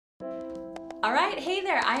All right, hey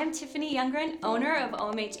there, I am Tiffany Youngren, owner of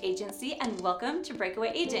OMH Agency, and welcome to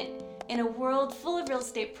Breakaway Agent. In a world full of real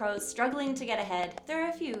estate pros struggling to get ahead, there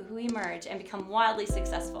are a few who emerge and become wildly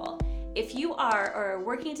successful. If you are or are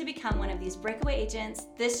working to become one of these breakaway agents,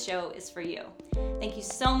 this show is for you. Thank you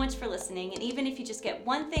so much for listening, and even if you just get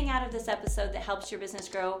one thing out of this episode that helps your business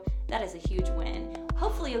grow, that is a huge win.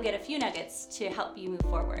 Hopefully you'll get a few nuggets to help you move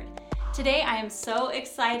forward. Today, I am so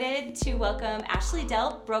excited to welcome Ashley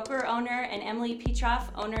Delp, broker owner, and Emily Petroff,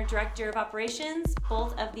 owner, director of operations,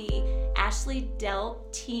 both of the Ashley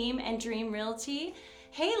Delp team and Dream Realty.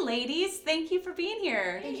 Hey ladies, thank you for being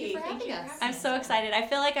here. Thank you for having us. I'm so excited. I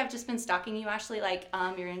feel like I've just been stalking you, Ashley, like,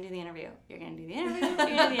 you're gonna do the interview. You're gonna do the interview. You're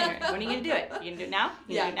gonna do the interview. When are you gonna do it? You're gonna do it now?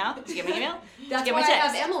 You gonna do it now? Did you get my email? That's why I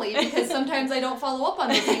have Emily, because sometimes I don't follow up on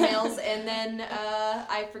those emails, and then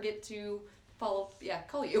I forget to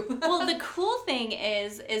call you. Well, the cool thing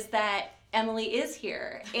is that Emily is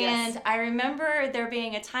here. And yes. I remember there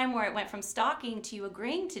being a time where it went from stalking to you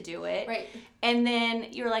agreeing to do it. Right. And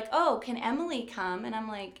then you were like, oh, can Emily come? And I'm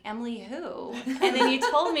like, Emily who? And then you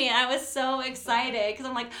told me, and I was so excited because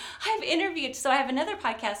I'm like, I've interviewed. So I have another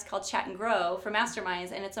podcast called Chat and Grow for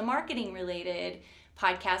Masterminds, and it's a marketing related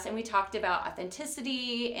podcast. And we talked about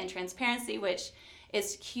authenticity and transparency, which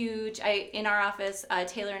is huge. In our office,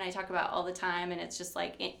 Taylor and I talk about all the time, and it's just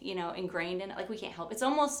like, ingrained in it. Like, we can't help. It's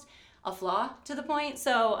almost a flaw to the point.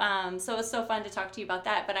 So it's so fun to talk to you about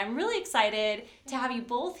that. But I'm really excited to have you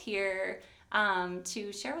both here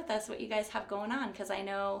to share with us what you guys have going on, because I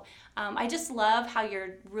know I just love how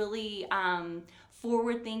you're really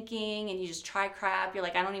forward thinking and you just try crap. You're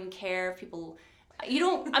like, I don't even care if people,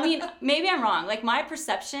 maybe I'm wrong. Like, my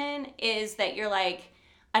perception is that you're like,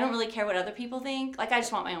 I don't really care what other people think. Like, I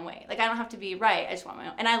just want my own way. Like, I don't have to be right. I just want my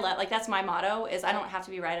own. And that's my motto is I don't have to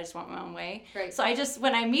be right. I just want my own way. Right. So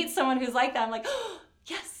when I meet someone who's like that, I'm like, oh,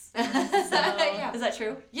 yes. Yeah. Is that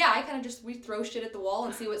true? Yeah, I kind of we throw shit at the wall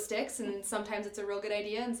and see what sticks. And sometimes it's a real good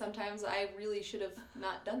idea. And sometimes I really should have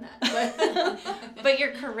not done that. But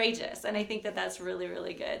you're courageous. And I think that's really,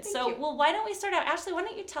 really good. Thank you. Well, why don't we start out? Ashley, why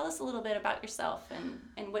don't you tell us a little bit about yourself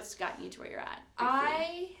and what's gotten you to where you're at?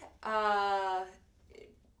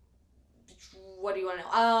 What do you want to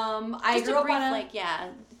know? I just grew up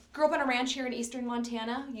grew up on a ranch here in eastern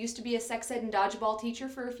Montana. Used to be a sex ed and dodgeball teacher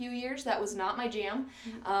for a few years. That was not my jam.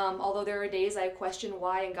 Although there are days I question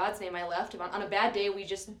why in God's name I left. On a bad day,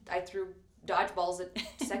 I threw dodgeballs at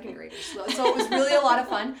second graders. So it was really a lot of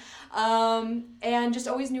fun. And just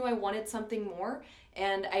always knew I wanted something more.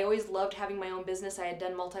 And I always loved having my own business. I had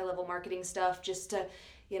done multi-level marketing stuff just to,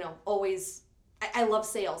 always, I love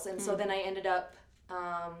sales. And so then I ended up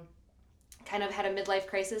kind of had a midlife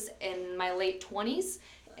crisis in my late 20s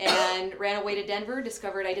and ran away to Denver,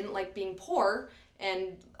 discovered I didn't like being poor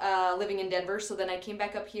and living in Denver. So then I came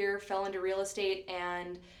back up here, fell into real estate,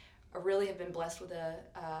 and I really have been blessed with a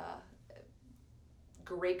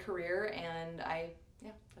great career. And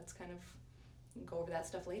that's kind of go over that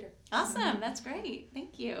stuff later. Awesome. That's great.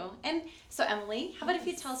 Thank you. And so Emily, how about if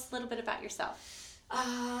you tell us a little bit about yourself?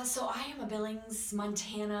 So I am a Billings,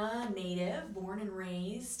 Montana native, born and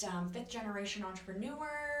raised, fifth generation entrepreneur.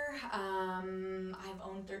 I've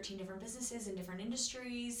owned 13 different businesses in different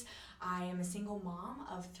industries. I am a single mom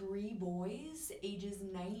of 3 boys, ages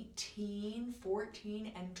 19,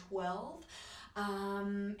 14, and 12.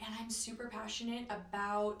 And I'm super passionate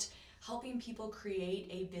about helping people create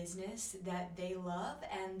a business that they love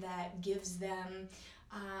and that gives them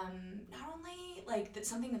not only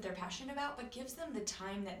something that they're passionate about, but gives them the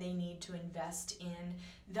time that they need to invest in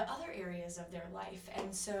the other areas of their life.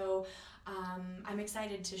 And so I'm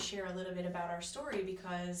excited to share a little bit about our story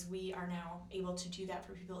because we are now able to do that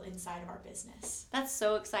for people inside of our business. That's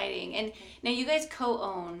so exciting. And now you guys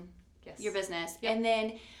co-own your business. Yep. And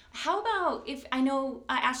then how about I know,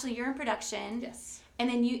 Ashley, you're in production. Yes. And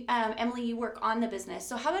then you, Emily, you work on the business.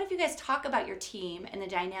 So how about if you guys talk about your team and the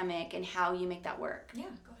dynamic and how you make that work? Yeah,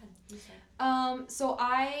 go ahead. You say. So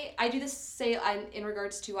I do this in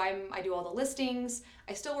regards to I do all the listings.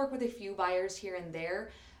 I still work with a few buyers here and there.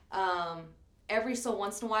 Every so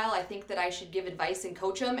once in a while, I think that I should give advice and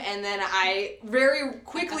coach them, and then I very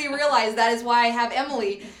quickly realize that is why I have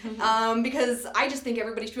Emily, because I just think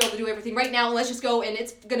everybody should be able to do everything right now. Let's just go, and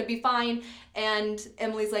it's gonna be fine. And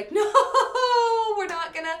Emily's like, no, we're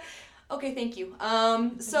not gonna. Okay, thank you.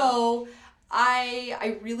 So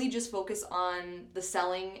I really just focus on the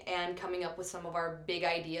selling and coming up with some of our big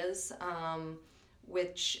ideas,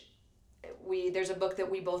 which. There's a book that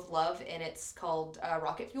we both love, and it's called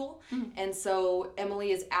Rocket Fuel. Mm-hmm. And so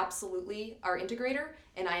Emily is absolutely our integrator,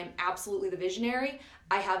 and I am absolutely the visionary.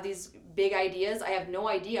 I have these big ideas. I have no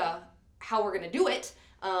idea how we're going to do it.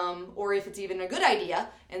 or if it's even a good idea.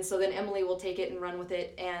 And so then Emily will take it and run with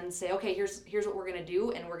it and say, okay, here's what we're going to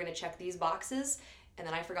do, and we're going to check these boxes. And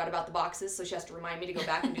then I forgot about the boxes, so she has to remind me to go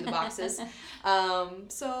back and do the boxes.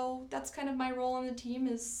 So that's kind of my role on the team,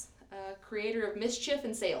 is creator of mischief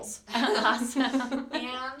and sales. Awesome.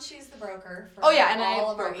 And she's the broker for and all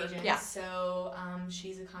I of our broker, agents. yeah. So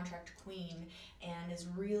she's a contract queen and is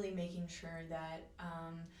really making sure that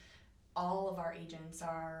all of our agents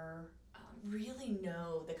are really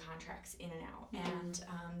know the contracts in and out, and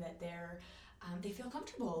that they feel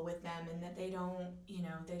comfortable with them, and that they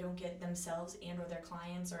don't get themselves and or their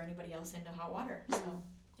clients or anybody else into hot water. So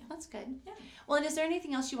that's good. Yeah. Well, and is there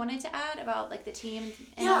anything else you wanted to add about like the team?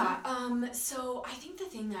 So I think the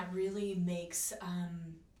thing that really makes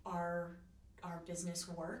our business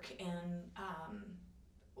work, and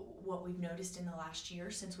what we've noticed in the last year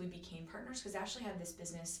since we became partners, because Ashley had this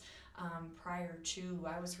business prior to,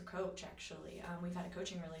 I was her coach actually. We've had a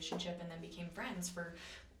coaching relationship and then became friends for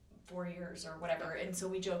 4 years or whatever, and so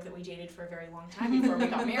we joke that we dated for a very long time before we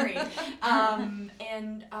got married.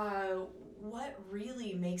 What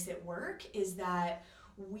really makes it work is that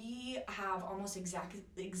we have almost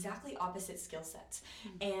exactly opposite skill sets,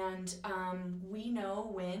 and we know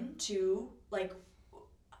when to, like,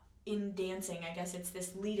 in dancing, I guess it's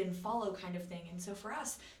this lead and follow kind of thing. And so for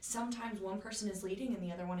us, sometimes one person is leading and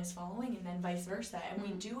the other one is following, and then vice versa. And we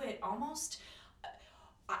do it almost,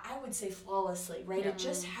 I would say, flawlessly, right? It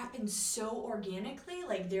just happens so organically.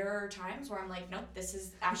 Like, there are times where I'm like, nope, this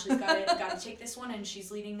is Ashley's got to take this one, and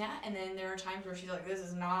she's leading that. And then there are times where she's like, this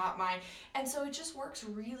is not mine. And so it just works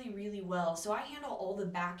really, really well. So I handle all the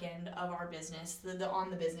back end of our business, the on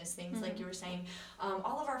the business things, like you were saying,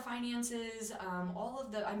 all of our finances,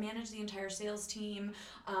 I manage the entire sales team,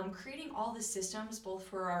 creating all the systems, both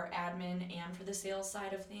for our admin and for the sales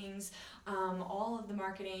side of things, all of the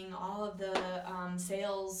marketing, all of the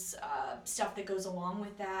sales stuff that goes along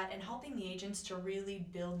with that, and helping the agents to really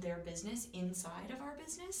build their business inside of our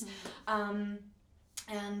business.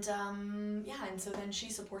 And so then she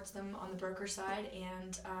supports them on the broker side,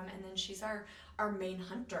 and then she's our main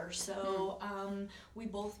hunter. So we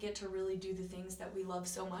both get to really do the things that we love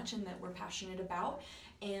so much and that we're passionate about.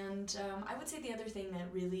 And I would say the other thing that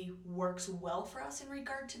really works well for us in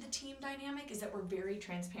regard to the team dynamic is that we're very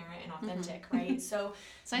transparent and authentic, right? So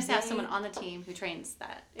it's nice to have someone on the team who trains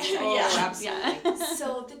that. Absolutely.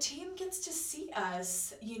 So the team gets to see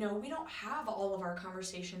us. We don't have all of our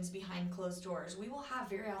conversations behind closed doors. We will have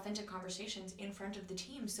very authentic conversations in front of the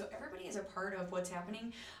team, so everybody is a part of what's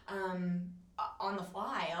happening on the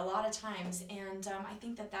fly a lot of times. And I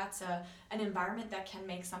think that that's an environment that can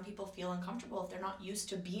make some people feel uncomfortable if they're not used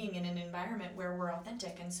to being in an environment where we're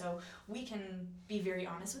authentic. And so we can be very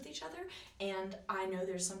honest with each other, and I know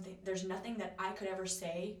there's nothing that I could ever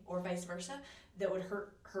say or vice versa that would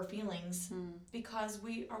hurt her feelings, because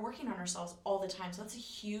we are working on ourselves all the time. So that's a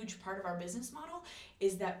huge part of our business model,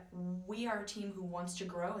 is that we are a team who wants to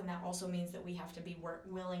grow, and that also means that we have to be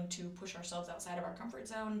willing to push ourselves outside of our comfort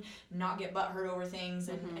zone, not get butthurt over things,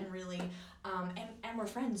 and really and we're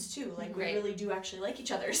friends too. Like, we really do actually like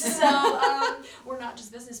each other. So we're not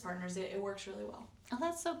just business partners. It works really well. Oh,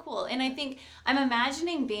 that's so cool. And I think I'm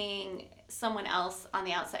imagining being someone else on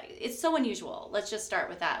the outside. It's so unusual. Let's just start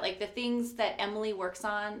with that. Like, the things that Emily works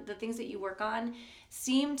on, the things that you work on,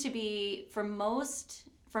 seem to be, for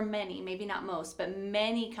many, maybe not most, but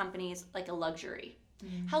many companies, like a luxury.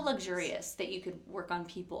 How luxurious that you could work on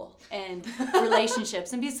people and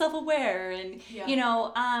relationships and be self-aware. And,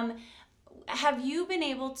 have you been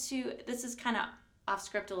able to, this is kind of off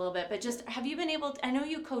script a little bit, but just, have you been able to, I know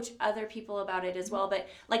you coach other people about it as well, but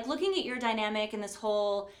like, looking at your dynamic and this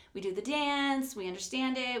whole, we do the dance, we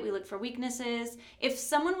understand it, we look for weaknesses. If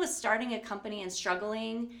someone was starting a company and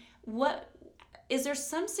struggling, is there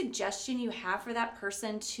some suggestion you have for that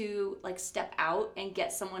person to, like, step out and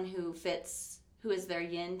get someone who is their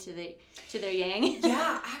yin to their yang?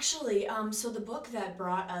 Yeah, actually, so the book that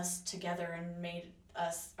brought us together and made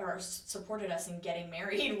us, or supported us in getting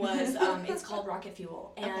married, was it's called Rocket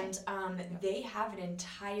Fuel, and they have an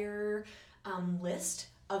entire list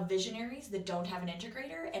of visionaries that don't have an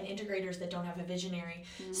integrator, and integrators that don't have a visionary.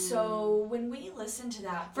 So when we listen to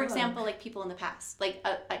that, for example, like people in the past, like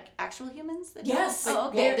actual humans. Yes. Oh,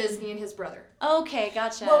 okay. Walt Disney and his brother. Okay,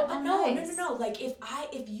 gotcha. Well, nice. no. Like,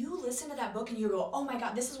 if you listen to that book and you go, oh my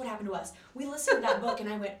God, this is what happened to us. We listened to that book and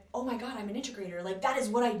I went, oh my God, I'm an integrator. Like, that is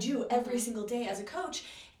what I do every single day as a coach.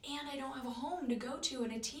 and I don't have a home to go to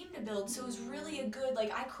and a team to build. So it was really a good,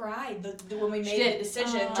 like, I cried when we made the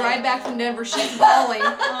decision. Drive back from Denver, she's bawling. We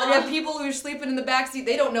have people who are sleeping in the backseat.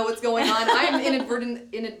 They don't know what's going on. I'm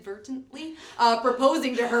inadvertently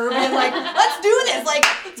proposing to her, being like, let's do this. Like,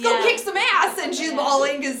 let's go kick some ass. And she's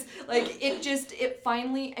bawling because, like, it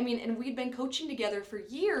finally, I mean, and we'd been coaching together for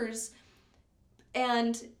years.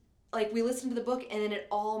 And, like, we listened to the book, and then it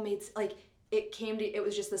all made, like, it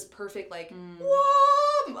was just this perfect, like,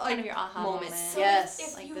 whoa, like, kind of your aha moment. So yes.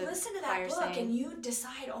 if like you the listen to that fire book saying. and you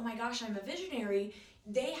decide, oh my gosh, I'm a visionary,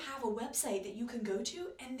 they have a website that you can go to,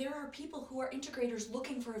 and there are people who are integrators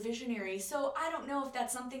looking for a visionary. So I don't know if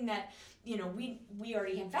that's something that, you know, we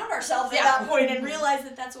already had found ourselves at that point and realized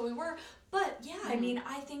that that's what we were. But yeah, I mean,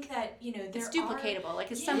 I think that, you know, it's duplicatable.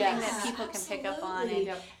 Like, it's something that people can pick up on.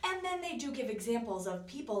 And then they do give examples of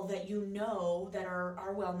people that you know that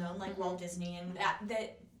are well known, like Walt Disney, and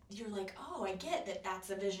that you're like, oh, I get that that's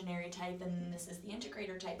a visionary type, and this is the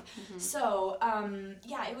integrator type. So,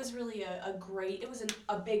 yeah, it was really it was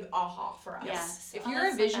a big aha for us. Yeah. If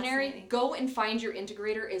you're a visionary, go and find your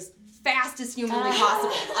integrator as fast as humanly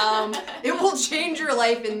possible. It will change your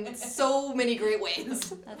life in so many great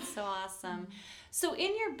ways. That's so awesome. So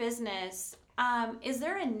in your business, is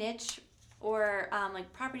there a niche or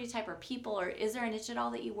like property type or people, or is there a niche at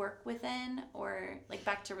all that you work within, or like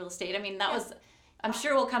back to real estate? I mean, that was, I'm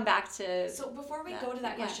sure we'll come back to. So before we go to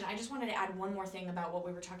that question, I just wanted to add one more thing about what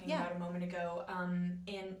we were talking about a moment ago.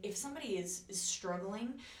 And if somebody is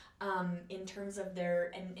struggling in terms of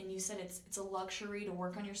their, and you said it's a luxury to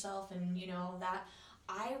work on yourself and, you know, all that,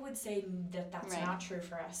 I would say that that's not true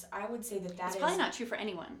for us. I would say that it's probably not true for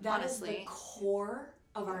anyone, that honestly. is the core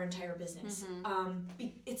of our entire business.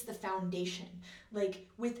 It's the foundation. Like,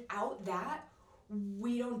 without that,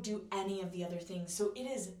 we don't do any of the other things. So it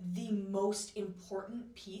is the most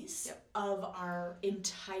important piece of our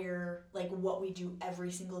entire, like, what we do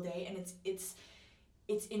every single day. And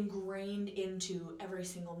it's ingrained into every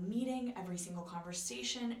single meeting, every single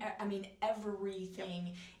conversation. I mean,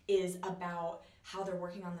 everything is about how they're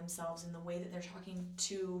working on themselves and the way that they're talking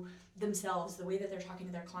to themselves, the way that they're talking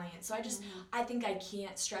to their clients. So I think I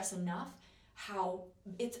can't stress enough how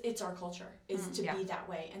it's our culture is to be that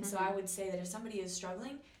way. And so I would say that if somebody is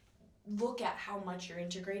struggling, look at how much you're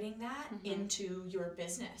integrating that into your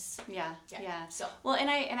business. Yeah. So well, and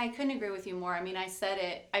I couldn't agree with you more. I mean, I said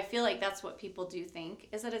it. I feel like that's what people do think,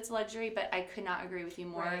 is that it's luxury, but I could not agree with you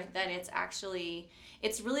more. That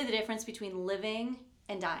it's really the difference between living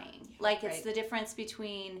and dying. Like, it's the difference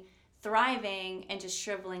between thriving and just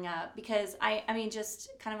shriveling up. Because I mean, just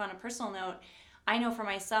kind of on a personal note, I know for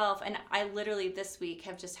myself, and I literally this week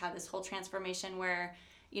have just had this whole transformation where,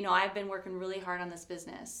 you know, I've been working really hard on this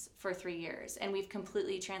business for 3 years, and we've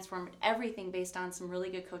completely transformed everything based on some really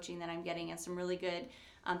good coaching that I'm getting and some really good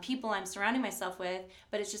people I'm surrounding myself with,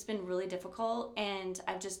 but it's just been really difficult, and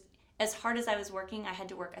I've just, as hard as I was working, I had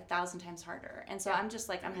to work 1,000 times harder. And so I'm just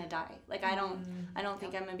like, I'm going to die. Like, I don't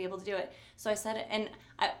think I'm going to be able to do it. So I said it, and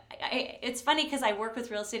it's funny because I work with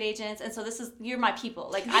real estate agents, and so you're my people.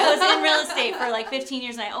 Like, I was in real estate for like 15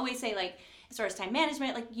 years, and I always say, like, as far as time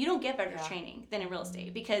management, like, you don't get better training than in real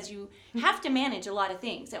estate, because you have to manage a lot of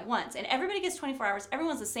things at once, and everybody gets 24 hours.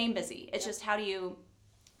 Everyone's the same busy. It's just how do you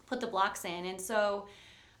put the blocks in? And so,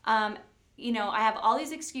 you know, I have all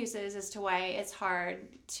these excuses as to why it's hard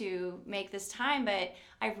to make this time, but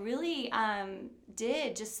I really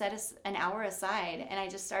did just set an hour aside, and I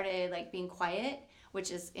just started, like, being quiet,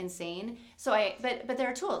 which is insane. So but there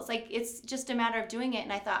are tools. Like, it's just a matter of doing it,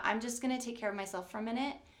 and I thought, I'm just gonna take care of myself for a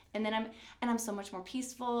minute. And then I'm so much more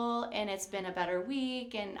peaceful, and it's been a better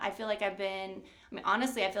week, and I feel like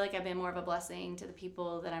honestly, I feel like I've been more of a blessing to the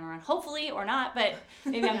people that I'm around, hopefully, or not, but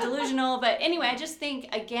maybe I'm delusional. But anyway, I just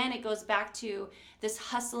think, again, it goes back to this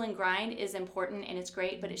hustle and grind is important, and it's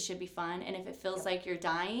great, but it should be fun. And if it feels like you're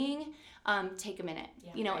dying, take a minute,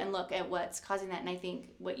 and look at what's causing that. And I think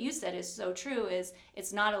what you said is so true, is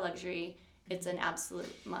it's not a luxury. It's an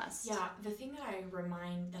absolute must. Yeah, the thing that I have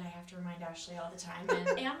to remind Ashley all the time,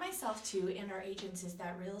 and myself too, and our agents, is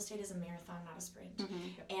that real estate is a marathon, not a sprint.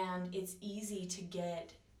 And it's easy to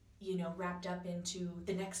get, wrapped up into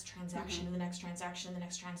the next transaction, and the next transaction, and the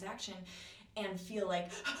next transaction, and feel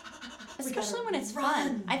like, especially when it's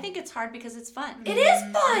fun. I think it's hard because it's fun. It is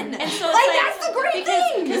fun. And so that's the great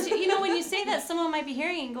thing. Because when you say that, someone might be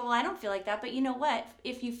hearing and go, well, I don't feel like that. But you know what?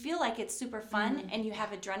 If you feel like it's super fun and you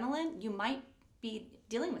have adrenaline, you might be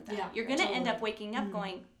dealing with that. You're going to end up waking up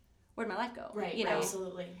going, where'd my life go? Right, You know?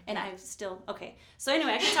 absolutely. And I'm still, okay. So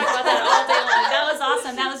anyway, I could talk about that all day long. That was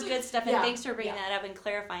awesome. That was good stuff. And Yeah, thanks for bringing that up and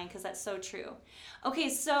clarifying, because that's so true. Okay,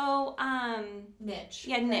 so, niche.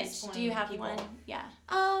 yeah, niche. Price Do you have point, one? people. Yeah.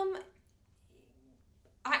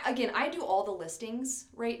 I do all the listings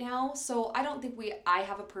right now, so I don't think I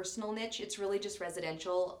have a personal niche. It's really just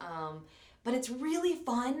residential. But it's really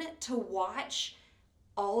fun to watch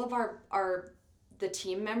all of the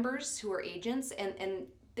team members who are agents, and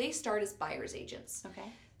they start as buyer's agents. Okay.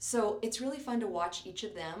 So it's really fun to watch each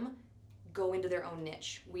of them go into their own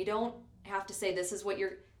niche. We don't have to say this is what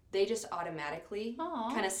they just automatically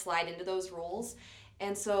kind of slide into those roles.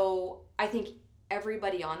 And so I think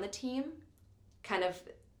everybody on the team kind of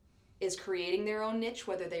is creating their own niche,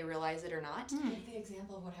 whether they realize it or not. Give the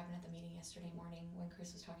example of what happened at the meeting yesterday morning when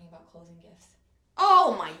Chris was talking about closing gifts.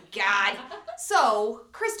 Oh my God. So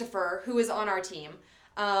Christopher, who is on our team,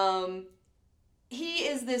 he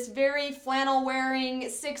is this very flannel wearing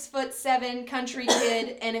 6'7" country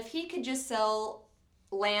kid. And if he could just sell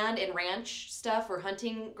land and ranch stuff or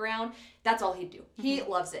hunting ground, that's all he'd do. He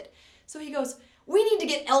loves it. So he goes, we need to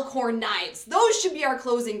get elk horn knives. Those should be our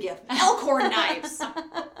closing gift. Elk horn knives.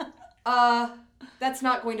 That's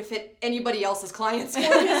not going to fit anybody else's clients.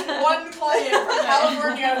 One client from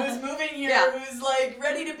California who's moving here, who's like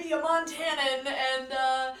ready to be a Montanan, and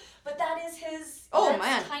but that is his.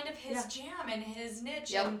 That's kind of his jam and his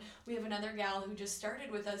niche. Yep. And we have another gal who just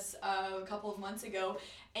started with us a couple of months ago,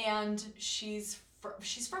 and she's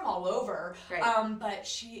from all over, right. But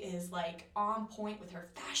she is like on point with her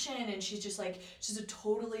fashion, and she's a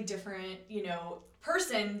totally different,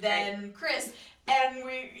 person than Chris. And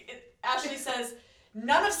Ashley says,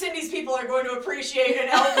 none of Cindy's people are going to appreciate an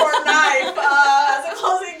elk horn knife as a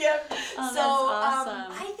closing gift. Oh, so that's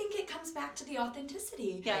awesome. I think it comes back to the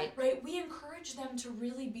authenticity. Yeah. Right? We encourage them to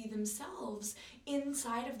really be themselves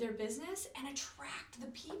inside of their business and attract the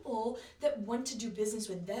people that want to do business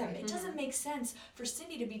with them. It doesn't make sense for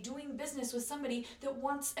Cindy to be doing business with somebody that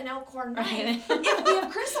wants an elk horn knife if we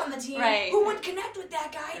have Chris on the team who would connect with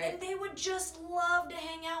that guy and they would just love to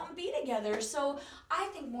hang out and be together. So I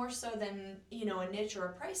think more so than, a niche or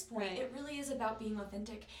a price point, it really is about being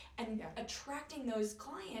authentic and attracting those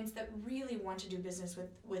clients that really want to do business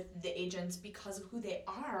with the agents because of who they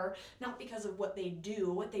are, not because of what they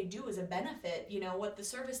do. What they do is a benefit, what the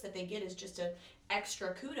service that they get is just a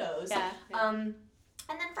extra kudos. Yeah. And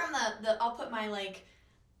then from the I'll put my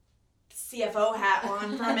CFO hat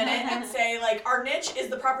on for a minute and say our niche is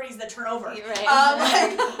the properties that turn over.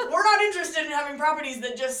 Right. We're not interested in having properties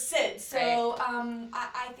that just sit. So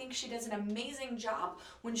I think she does an amazing job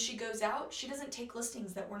when she goes out. She doesn't take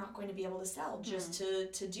listings that we're not going to be able to sell just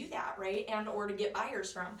to do that, right? And or to get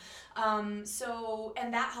buyers from.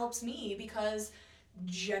 And that helps me because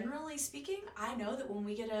generally speaking, I know that when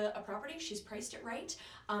we get a property, she's priced it right.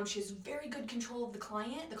 She has very good control of the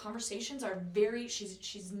client. The conversations are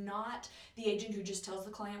she's not the agent who just tells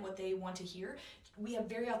the client what they want to hear. We have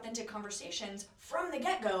very authentic conversations from the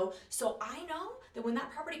get-go. So I know that when that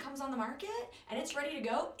property comes on the market and it's ready to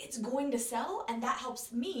go, it's going to sell. And that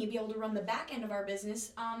helps me be able to run the back end of our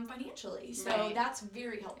business financially. So that's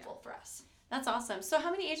very helpful for us. That's awesome. So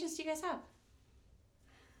how many agents do you guys have?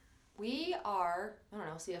 We are, I don't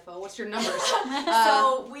know, CFO, what's your numbers?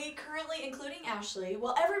 So we currently, including Ashley,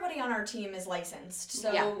 everybody on our team is licensed.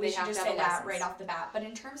 So we should just say that right off the bat. But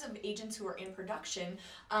in terms of agents who are in production,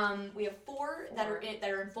 we have four that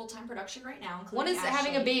are in full-time production right now, including one is Ashley.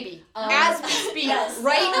 having a baby as we speak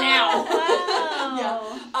right now.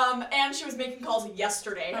 Wow. And she was making calls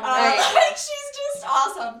yesterday. Right. She's just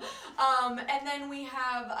awesome. And then we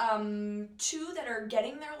have two that are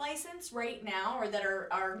getting their license right now, or that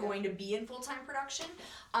are going to be in full-time production.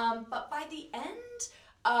 But by the end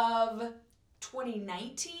of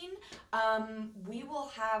 2019, we will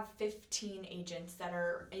have 15 agents that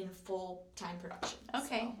are in full-time production.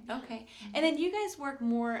 Okay. And then you guys work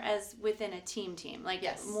more as within a team,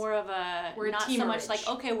 more of a, we're not a so much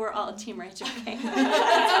team-rich. we're all a team rich. Okay.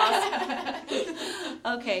 That's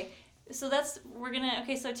awesome. Okay. So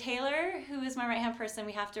so Taylor, who is my right-hand person,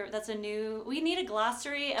 we need a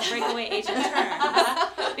glossary of breakaway agent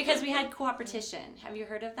terms because we had cooperation. Have you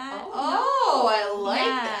heard of that? Oh, I like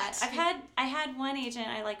that. I had one agent,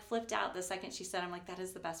 I flipped out the second she said, I'm like, that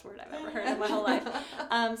is the best word I've ever heard in my whole life.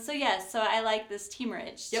 So I like this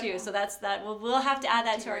teamrich too. So that's that. We'll have to add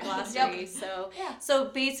that to our glossary. So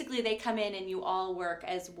basically they come in and you all work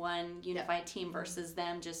as one unified team versus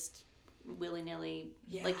them just willy-nilly,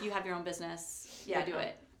 you have your own business, you do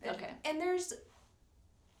it. Okay. And there's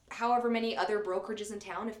however many other brokerages in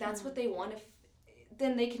town. If that's what they want,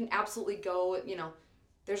 then they can absolutely go,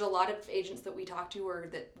 there's a lot of agents that we talk to or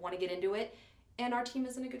that want to get into it, and our team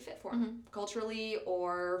isn't a good fit for them culturally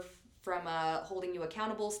or from a holding you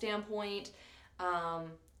accountable standpoint.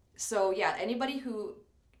 So yeah, anybody who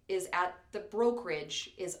is at the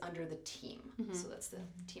brokerage is under the team. So that's the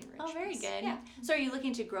team rich. Oh, very good. Yeah. So are you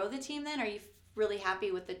looking to grow the team then? Are you really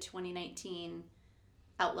happy with the 2019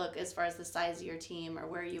 outlook as far as the size of your team, or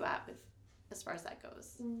where are you at with as far as that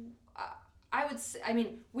goes? I would say, I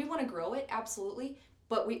mean, we want to grow it, absolutely,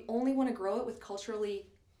 but we only want to grow it with culturally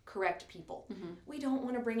correct people. We don't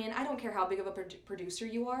want to bring in, I don't care how big of a producer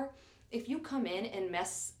you are, if you come in and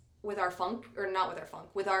mess with our funk, or not with our funk,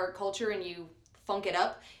 with our culture and you funk it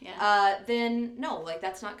up, then no, like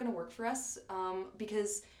that's not going to work for us,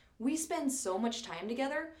 because we spend so much time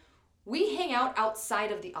together. We hang out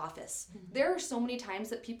outside of the office. There are so many times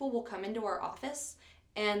that people will come into our office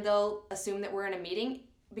and they'll assume that we're in a meeting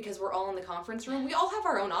because we're all in the conference room. We all have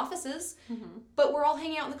our own offices, but we're all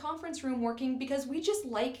hanging out in the conference room working because we just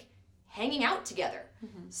like hanging out together.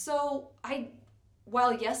 So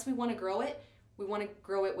while yes, we want to grow it, we want to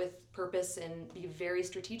grow it with purpose and be very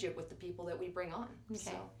strategic with the people that we bring on.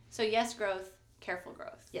 Okay. So yes, growth, careful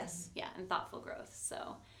growth. Yes. Yeah, and thoughtful growth.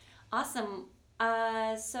 So awesome.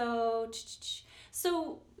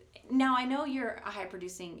 So now I know you're a high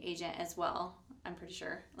producing agent as well. I'm pretty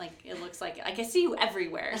sure. Like it looks like I see you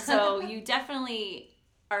everywhere. So you definitely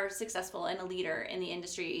are successful and a leader in the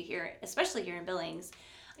industry here, especially here in Billings.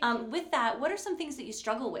 With that, what are some things that you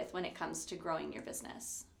struggle with when it comes to growing your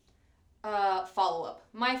business? Follow-up.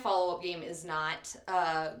 My follow-up game is not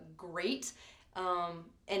great.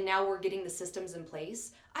 And now we're getting the systems in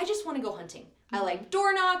place. I just want to go hunting. I like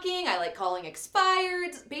door knocking. I like calling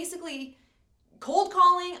expireds. Basically, cold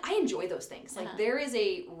calling. I enjoy those things. Like there is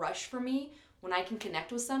a rush for me when I can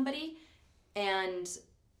connect with somebody and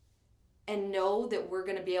know that we're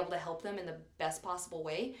going to be able to help them in the best possible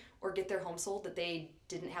way or get their home sold that they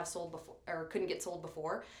didn't have sold before or couldn't get sold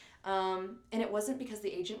before. And it wasn't because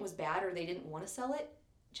the agent was bad or they didn't want to sell it.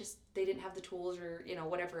 Just they didn't have the tools or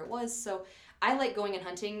whatever it was. So I like going and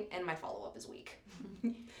hunting, and my follow-up is weak.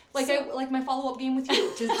 I like my follow-up game with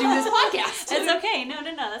you to do this podcast. It's okay. No,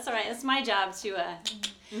 that's all right. It's my job to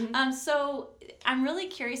so I'm really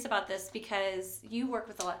curious about this because you work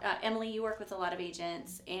with a lot, Emily, you work with a lot of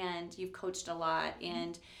agents and you've coached a lot.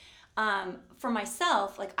 And for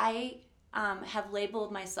myself, like I have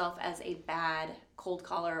labeled myself as a bad cold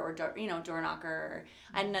caller or door knocker.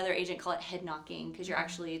 I had another agent call it head knocking because you're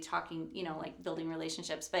actually talking, like building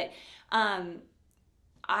relationships. But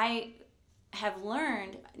I have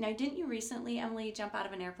learned. Now, didn't you recently, Emily, jump out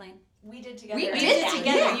of an airplane? We did together. We did it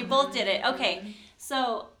together. Yeah. You both did it. Okay,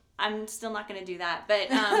 so I'm still not going to do that. But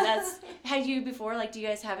had you before? Like, do you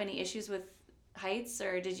guys have any issues with heights,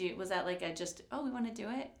 or was that like we want to do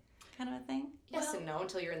it kind of a thing? Yes and no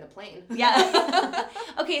until you're in the plane. Yeah.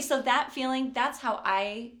 Okay, so that feeling, that's how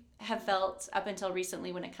I have felt up until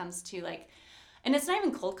recently when it comes to like, and it's not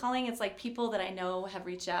even cold calling, it's like people that I know have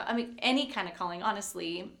reached out. I mean, any kind of calling,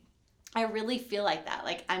 honestly. I really feel like that.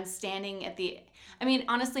 Like I'm standing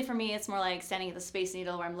honestly for me, it's more like standing at the Space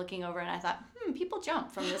Needle where I'm looking over and I thought, people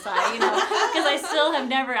jump from the side, because I still have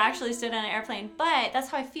never actually stood on an airplane, but that's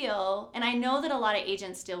how I feel. And I know that a lot of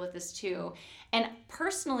agents deal with this too. And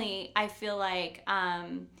personally, I feel like,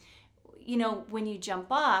 when you jump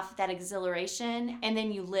off, that exhilaration and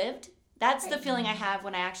then you lived, that's the feeling I have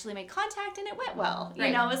when I actually made contact and it went well.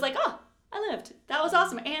 Right. It was like, oh, I lived. That was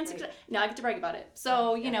awesome. And now I get to brag about it.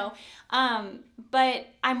 So, but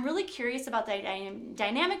I'm really curious about that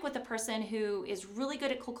dynamic with the person who is really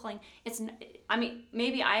good at cold calling.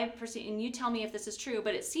 Maybe I personally, and you tell me if this is true,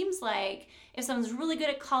 but it seems like if someone's really good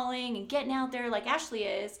at calling and getting out there like Ashley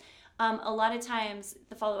is, a lot of times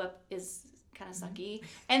the follow-up is kind of sucky.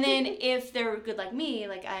 And then if they're good like me,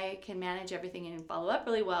 like I can manage everything and follow up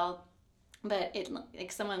really well, but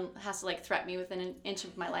someone has to like threat me within an inch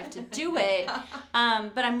of my life to do it.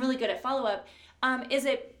 But I'm really good at follow-up.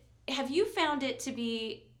 Have you found it to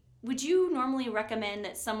be, would you normally recommend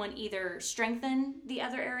that someone either strengthen the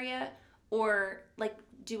other area or like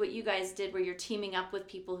do what you guys did where you're teaming up with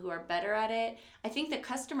people who are better at it? I think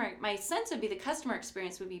my sense would be the customer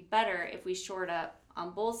experience would be better if we shored up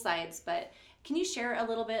on both sides, but can you share a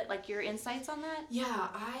little bit like your insights on that? Yeah,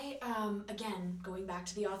 I, again, going back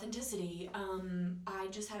to the authenticity, I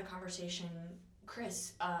just had a conversation,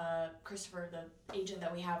 Christopher, the agent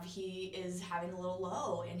that we have, he is having a little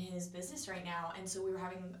low in his business right now, and so we were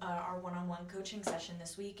having our one-on-one coaching session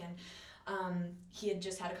this week, and he had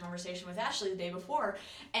just had a conversation with Ashley the day before,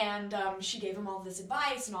 and she gave him all this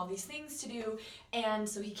advice and all these things to do, and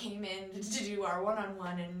so he came in to do our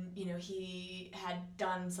one-on-one, and he had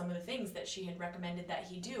done some of the things that she had recommended that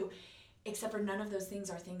he do, except for none of those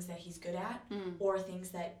things are things that he's good at or things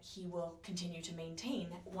that he will continue to maintain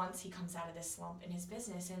once he comes out of this slump in his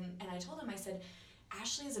business. And I told him, I said,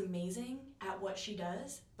 Ashley is amazing at what she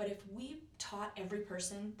does, but if we taught every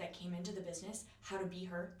person that came into the business how to be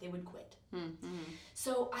her, they would quit.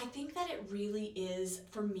 So I think that it really is,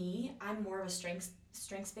 for me, I'm more of a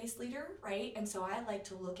strengths-based leader, right? And so I like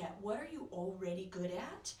to look at what are you already good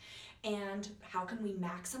at and how can we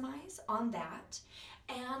maximize on that.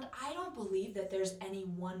 And I don't believe that there's any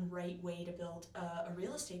one right way to build a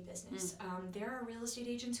real estate business. There are real estate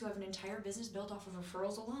agents who have an entire business built off of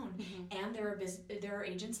referrals alone, and there are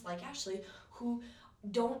agents like Ashley who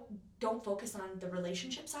don't focus on the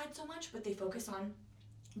relationship side so much, but they focus on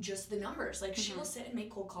just the numbers. Like she will sit and make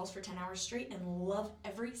cold calls for 10 hours straight and love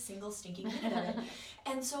every single stinking minute of it.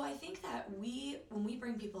 And so I think that when we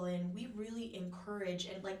bring people in, we really encourage,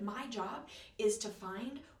 and like my job is to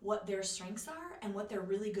find what their strengths are and what they're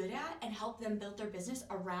really good at and help them build their business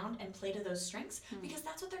around and play to those strengths, because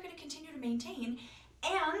that's what they're going to continue to maintain,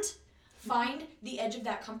 and find the edge of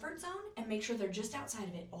that comfort zone and make sure they're just outside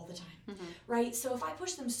of it all the time, right? So if I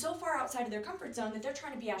push them so far outside of their comfort zone that they're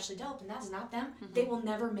trying to be Ashley Delp and that's not them, they will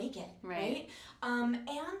never make it, right?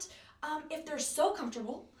 And if they're so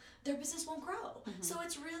comfortable, their business won't grow. So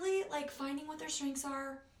it's really like finding what their strengths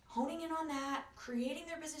are, honing in on that, creating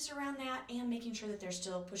their business around that, and making sure that they're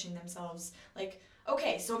still pushing themselves. Like,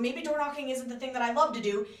 okay, so maybe door knocking isn't the thing that I love to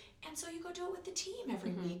do, and so you go do it with the team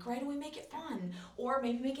every week, right? And we make it fun. Or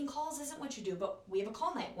maybe making calls isn't what you do, but we have a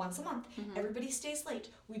call night once a month. Everybody stays late.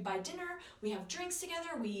 We buy dinner. We have drinks together.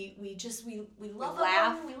 We love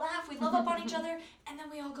we love up on each other, and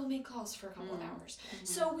then we all go make calls for a couple of hours.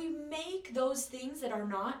 So we make those things that are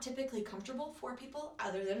not typically comfortable for people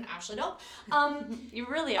other than Ashley Delp. You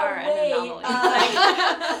really are an anomaly.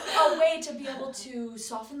 A way to be able to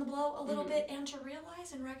soften the blow a little bit and to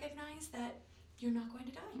realize and recognize that you're not going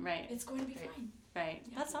to die. Right. It's going to be fine. Right.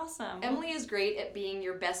 Yeah. That's awesome. Emily is great at being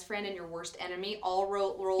your best friend and your worst enemy, all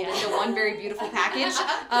rolled into one very beautiful package.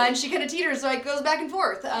 And she kind of teeters, so it goes back and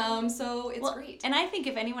forth. So it's great. And I think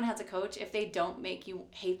if anyone has a coach, if they don't make you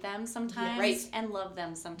hate them sometimes and love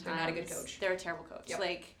them sometimes, they're not a good coach. They're a terrible coach. Yep.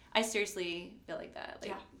 Like, I seriously feel like that.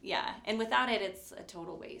 Like, yeah. And without it, it's a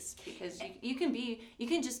total waste, because you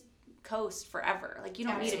can just coast forever. Like, you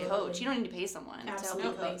don't need a coach. You don't need to pay someone to help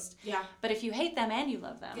you coast. Yeah. But if you hate them and you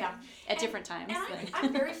love them at different times. And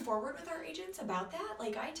I'm very forward with our agents about that.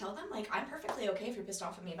 Like, I tell them, like, I'm perfectly okay if you're pissed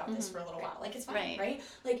off at me about this for a little while. Like, it's fine, right?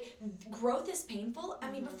 Like, growth is painful. I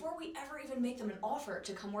mean, before we ever even make them an offer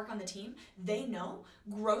to come work on the team, they know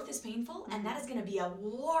growth is painful, and that is going to be a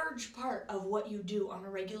large part of what you do on a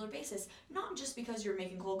regular basis. Not just because you're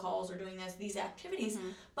making cold calls or doing these activities,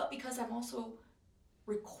 but because I'm also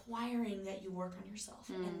requiring that you work on yourself,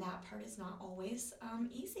 and that part is not always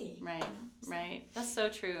easy. Right, right. That's so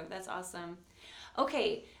true. That's awesome.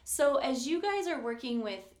 Okay, so as you guys are working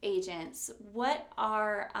with agents, what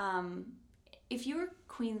are, if you were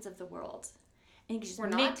queens of the world, and you could just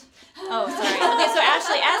not. Oh, sorry. Okay, so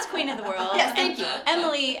Ashley as queen of the world. Yes, thank you.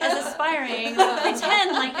 Emily as aspiring,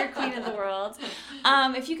 pretend like you're queen of the world.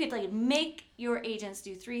 If you could like make your agents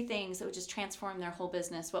do 3 things that would just transform their whole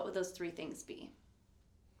business, what would those 3 things be?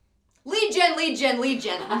 Lead gen. Okay.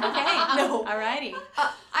 No. Alrighty.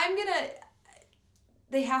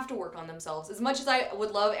 They have to work on themselves. As much as I would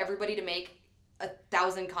love everybody to make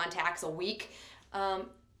 1,000 contacts a week,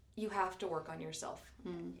 you have to work on yourself,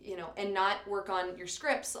 and not work on your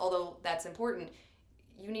scripts, although that's important.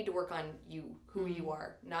 You need to work on you, who you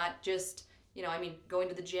are, not just, going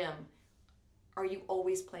to the gym. Are you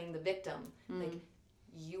always playing the victim? Like,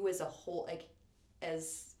 you as a whole,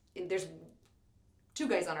 there's 2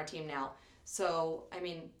 guys on our team now. So,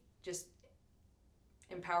 just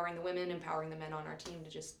empowering the women, empowering the men on our team to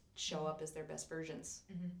just show up as their best versions.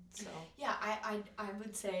 So yeah, I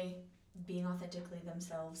would say being authentically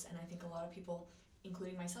themselves, and I think a lot of people,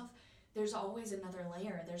 including myself, there's always another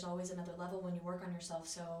layer, there's always another level when you work on yourself,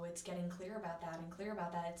 so it's getting clear about that.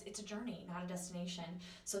 It's a journey, not a destination.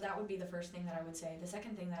 So that would be the first thing that I would say. The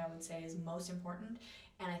second thing that I would say is most important,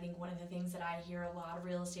 and I think one of the things that I hear a lot of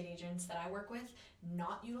real estate agents that I work with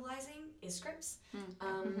not utilizing is scripts.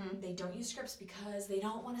 They don't use scripts because they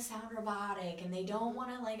don't want to sound robotic, and they don't want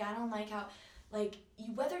to, I don't like how,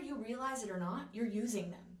 whether you realize it or not, you're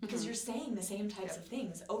using them because you're saying the same types of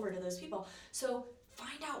things over to those people. So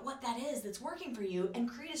find out what that is that's working for you and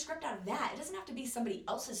create a script out of that. It doesn't have to be somebody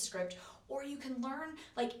else's script or you can learn,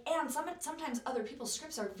 like, and sometimes other people's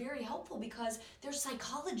scripts are very helpful because there's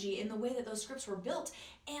psychology in the way that those scripts were built,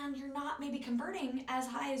 and you're not maybe converting as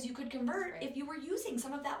high as you could convert if you were using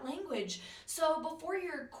some of that language. So before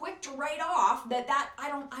you're quick to write off that I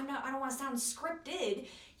don't want to sound scripted,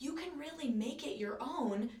 you can really make it your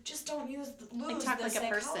own. Just don't lose the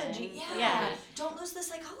psychology. Yeah. Don't lose the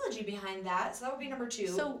psychology behind that. So that would be number 2.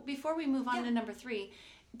 So before we move on to number 3,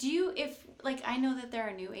 I know that there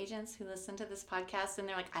are new agents who listen to this podcast and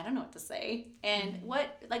they're like, I don't know what to say. And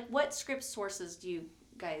what script sources do you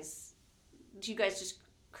guys just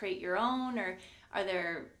create your own, or are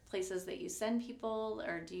there places that you send people,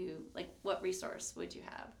 or do you, what resource would you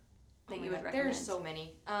have that you would recommend? There's so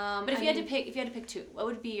many. But if you had to pick 2, what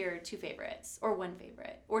would be your 2 favorites, or 1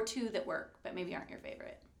 favorite, or 2 that work but maybe aren't your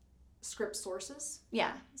favorite? Script sources?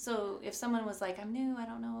 Yeah. So if someone was like, I'm new, I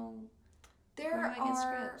don't know. There where do I get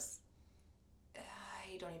are scripts?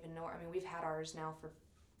 I don't even know. I mean, we've had ours now for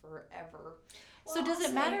forever. So does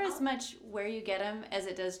it matter as much where you get them as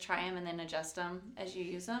it does try them and then adjust them as you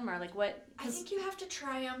use them, or what? I think you have to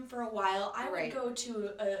try them for a while. I would go to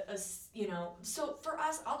so for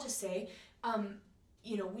us, I'll just say,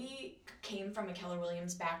 we came from a Keller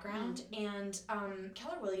Williams background, and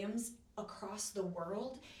Keller Williams across the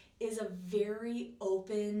world is a very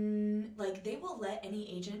open, they will let any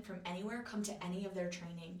agent from anywhere come to any of their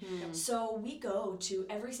training. So we go to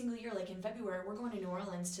every single year, in February, we're going to New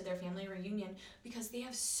Orleans to their family reunion because they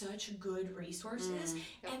have such good resources.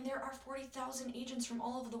 And there are 40,000 agents from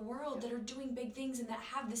all over the world that are doing big things and that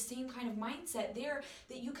have the same kind of mindset there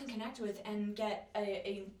that you can connect with and get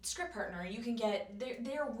a script partner. You can get,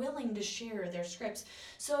 they're willing to share their scripts.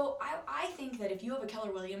 So I think that if you have a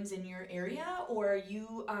Keller Williams in your area, or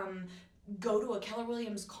you go to a Keller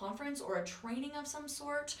Williams conference or a training of some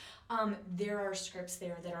sort, there are scripts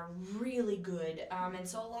there that are really good. And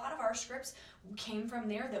so a lot of our scripts came from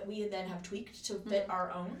there that we then have tweaked to fit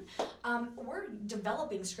our own. We're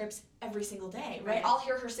developing scripts every single day, right? I'll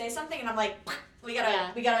hear her say something and I'm like, we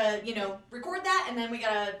gotta record that, and then we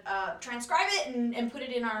gotta transcribe it and put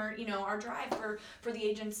it in our our drive for the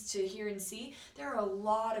agents to hear and see. There are a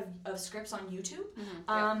lot of scripts on YouTube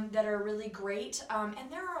that are really great, and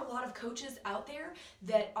there are a lot of coaches out there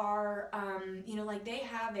that are they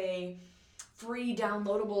have a free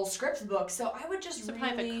downloadable script book. So I would just probably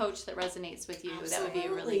have a coach that resonates with you. Absolutely. That would be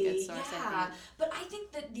a really good source, I think. But I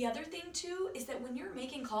think that the other thing too is that when you're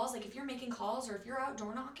making calls, if you're making calls, or if you're out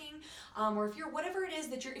door knocking, or if you're whatever it is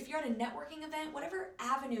that if you're at a networking event, whatever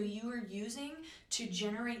avenue you are using to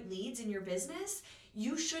generate leads in your business,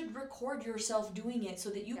 you should record yourself doing it so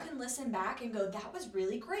that you can listen back and go, that was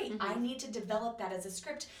really great. I need to develop that as a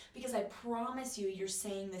script, because I promise you're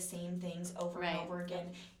saying the same things over and over again.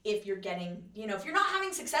 If you're getting, if you're not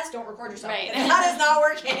having success, don't record yourself. Right. That is not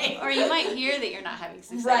working. Or you might hear that you're not having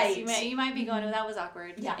success. Right. You might be going, oh, that was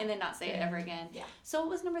awkward. Yeah. And then not say it ever again. Yeah. So what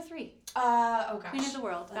was number 3? Oh gosh. Queen of the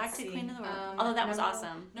World. Back to Queen of the World. Although that was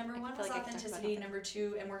awesome. Number 1 was authenticity. Number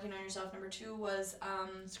 2, and working on yourself. Number 2 was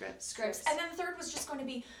scripts. And then the third was just going to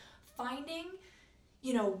be finding,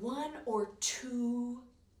 1 or 2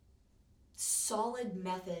 solid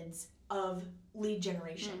methods of lead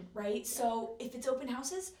generation, right? Yeah. So if it's open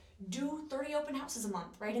houses, do 30 open houses a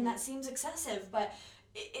month, right? And that seems excessive, but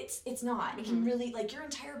it's not. It can really, your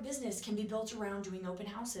entire business can be built around doing open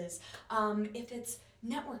houses. If it's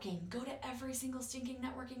networking, go to every single stinking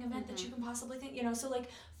networking event that you can possibly think, so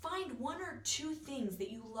find 1 or 2 things that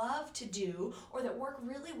you love to do or that work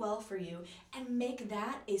really well for you, and make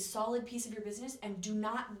that a solid piece of your business, and do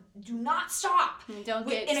not stop. Don't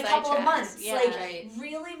get in a couple of months. Yeah,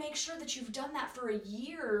 really make sure that you've done that for a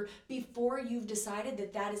year before you've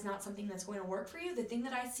decided that is not something that's going to work for you. The thing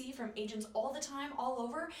that I see from agents all the time, all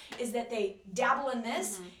over, is that they dabble in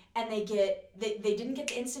this and they didn't get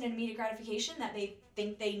the instant and immediate gratification that they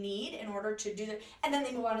think they need in order to do that, and then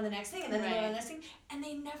they move on to the next thing, and then they move on to the next thing, and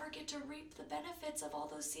they never get to reap the benefits of all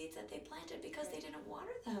those seeds that they planted because they didn't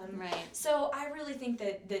water them. Right. So I really think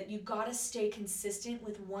that you got to stay consistent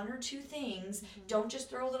with 1 or 2 things. Don't just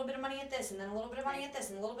throw a little bit of money at this and then a little bit of money at this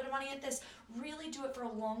and a little bit of money at this. Really do it for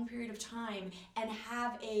a long period of time and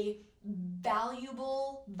have a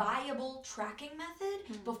viable tracking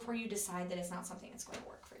method before you decide that it's not something that's going to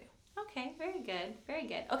work for you. Okay, very good. Very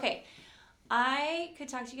good. Okay. I could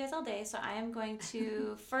talk to you guys all day, so I am going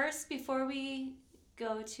to first, before we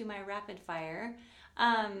go to my rapid fire,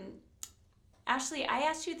 Ashley, I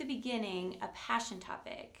asked you at the beginning a passion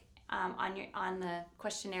topic on the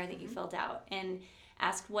questionnaire that you filled out, and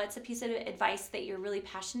asked what's a piece of advice that you're really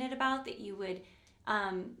passionate about that you would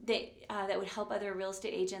that would help other real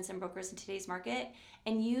estate agents and brokers in today's market.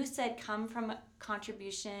 And you said come from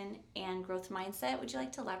contribution and growth mindset. Would you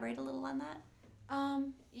like to elaborate a little on that?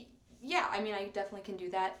 Yeah, I mean, I definitely can do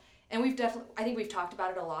that. And I think we've talked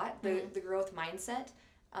about it a lot, the growth mindset.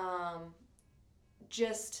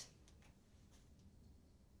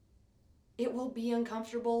 It will be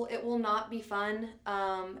uncomfortable. It will not be fun.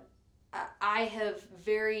 I have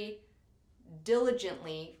very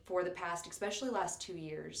diligently for the past, especially last 2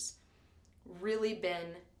 years, really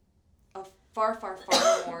been a far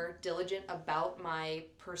more diligent about my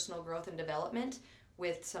personal growth and development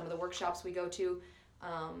with some of the workshops we go to.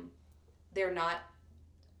 They're not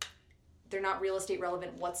real estate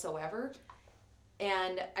relevant whatsoever.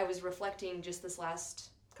 And I was reflecting just this last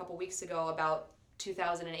couple weeks ago about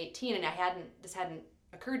 2018, and this hadn't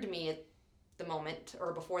occurred to me at the moment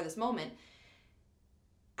or before this moment.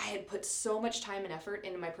 I had put so much time and effort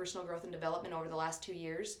into my personal growth and development over the last 2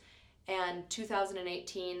 years, and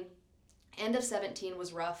 2018, end of 17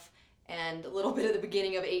 was rough, and a little bit of the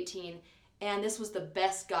beginning of 18, and this was the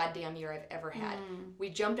best goddamn year I've ever had. We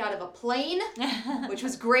jumped out of a plane, which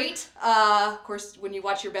was great. Of course, when you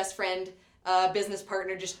watch your best friend, business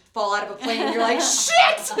partner just fall out of a plane, you're like,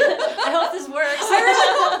 shit! I hope this works. I really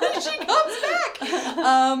hope she comes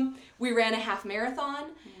back. We ran a half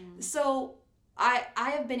marathon. So I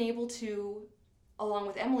have been able to, along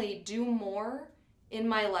with Emily, do more in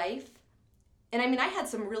my life. And I mean, I had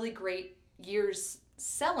some really great years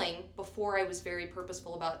selling before I was very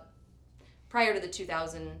purposeful about, prior to the 2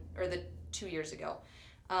 years ago.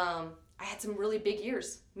 I had some really big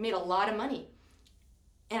years, made a lot of money.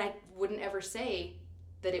 And I wouldn't ever say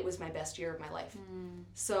that it was my best year of my life.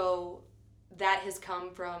 So that has come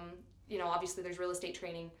from, obviously there's real estate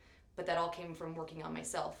training, but that all came from working on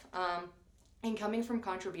myself. And coming from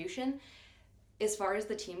contribution, as far as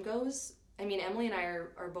the team goes, I mean, Emily and I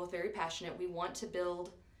are both very passionate. We want to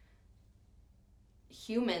build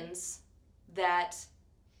humans that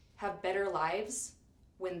have better lives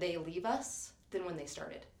when they leave us than when they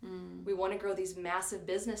started. We want to grow these massive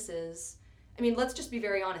businesses. I mean, let's just be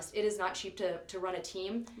very honest. It is not cheap to run a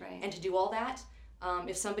team and to do all that.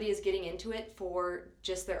 If somebody is getting into it for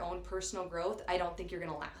just their own personal growth, I don't think you're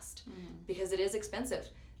going to last because it is expensive.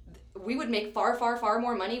 We would make far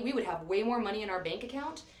more money. We would have way more money in our bank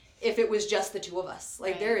account if it was just the two of us.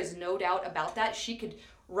 Like, there is no doubt about that. She could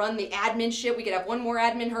run the admin shit. We could have one more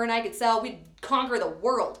admin her and I could sell. We'd conquer the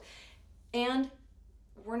world. And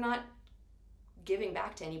we're not giving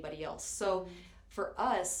back to anybody else. So for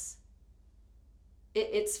us,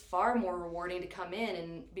 it's far more rewarding to come in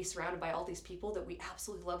and be surrounded by all these people that we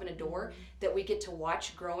absolutely love and adore, that we get to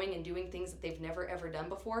watch growing and doing things that they've never ever done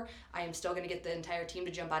before. I am still going to get the entire team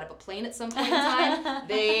to jump out of a plane at some point in time.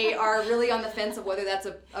 They are really on the fence of whether that's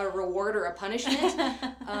a reward or a punishment.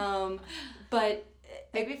 But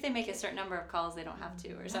maybe if they make a certain number of calls, they don't have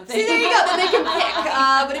to or something. See, there you go. Then they can pick.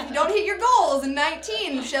 But if you don't hit your goals in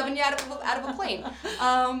 19, shoving you out of a plane.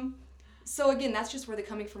 So again, that's just where they're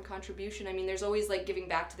coming from contribution. I mean, there's always like giving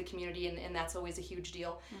back to the community, and that's always a huge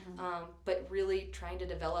deal. But really trying to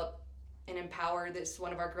develop and empower this.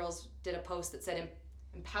 One of our girls did a post that said,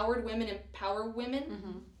 "Empowered women empower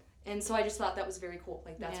women." And so I just thought that was very cool.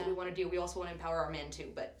 Like, that's what we want to do. We also want to empower our men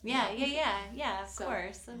too. But yeah. Of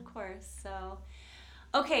course. So,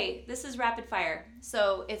 okay, this is rapid fire.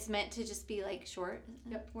 So it's meant to just be like short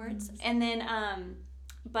words, and then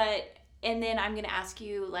And then I'm going to ask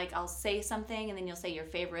you, like, I'll say something, and then you'll say your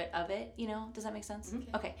favorite of it, Does that make sense?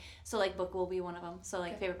 Okay. So, like, book will be one of them. So,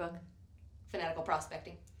 like, favorite book? Fanatical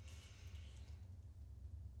Prospecting.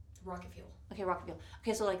 Rocket Fuel. Okay, Rocket Fuel.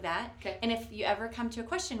 Okay, so like that. Okay. And if you ever come to a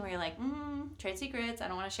question where you're like, trade secrets, I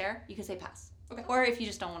don't want to share, you can say pass. Okay. Or if you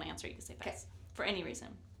just don't want to answer, you can say pass. Okay. For any reason.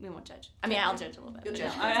 We won't judge. I mean, I'll judge a little bit. You'll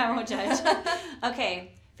judge. No, I won't judge.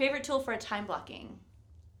 Okay. Favorite tool for time blocking?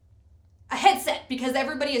 A headset, because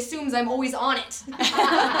everybody assumes I'm always on it.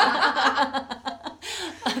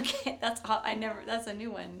 Okay, that's a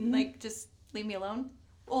new one. Like, just leave me alone.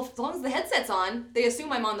 Well, as long as the headset's on, they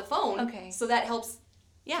assume I'm on the phone. Okay. So that helps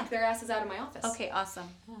keep their asses out of my office. Okay, awesome.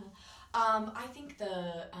 I think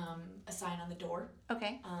a sign on the door.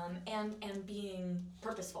 Okay. And being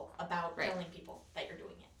purposeful about telling people that you're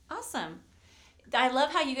doing it. Awesome. I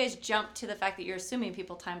love how you guys jump to the fact that you're assuming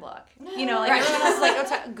people time block. Everyone else is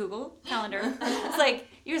like, Google Calendar. It's like,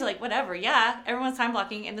 you're like, whatever. Yeah, everyone's time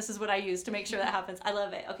blocking, and this is what I use to make sure that happens. I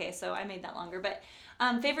love it. Okay, so I made that longer. But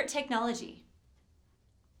favorite technology?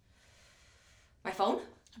 My phone.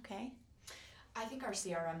 Okay. I think our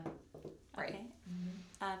CRM. Right. Okay.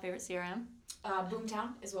 Favorite CRM? Boomtown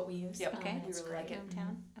is what we use. Yep. Okay. We really like it.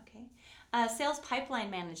 Boomtown. Okay. Sales pipeline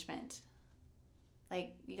management.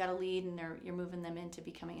 like you got a lead and you're moving them into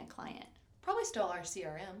becoming a client? Probably still our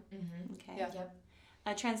CRM. Mm-hmm. Okay. Yeah.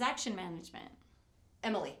 Yep. Transaction management.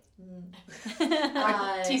 Emily.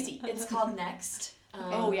 TC. It's called Next.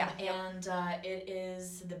 Oh, yeah. And it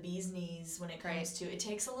is the bee's knees when it comes to, it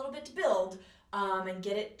takes a little bit to build and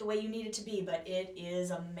get it the way you need it to be, but it is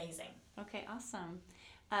amazing. Okay, awesome.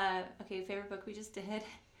 Okay, favorite book we just did.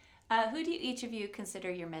 Who do each of you consider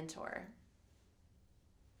your mentor?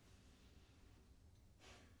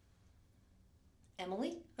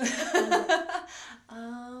 Emily?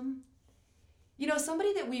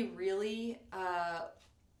 Somebody that we really,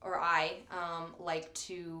 or I, like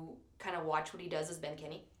to kind of watch what he does is Ben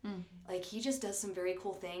Kinney. Like, he just does some very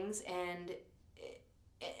cool things, and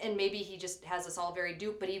maybe he just has us all very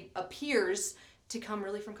duped, but he appears to come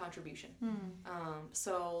really from contribution.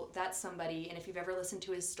 So that's somebody, and if you've ever listened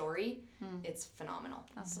to his story, it's phenomenal.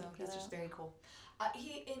 So he's just very cool.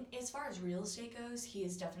 As far as real estate goes, he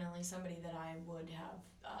is definitely somebody that I would have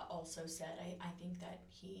also said. I think that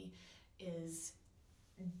he is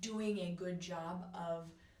doing a good job of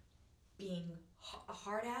being a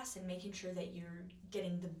hard ass and making sure that you're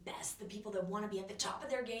getting the best, the people that want to be at the top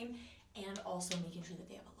of their game, and also making sure that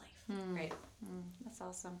they have a life. Right. That's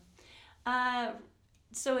awesome.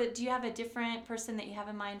 So do you have a different person that you have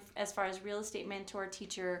in mind as far as real estate mentor,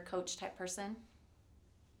 teacher, coach type person?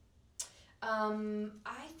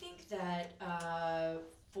 I think that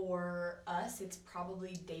for us, it's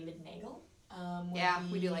probably David Nagel.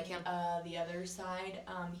 We do like him. The other side,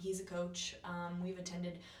 he's a coach. We've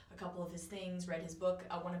attended a couple of his things, read his book.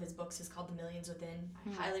 One of his books is called The Millions Within.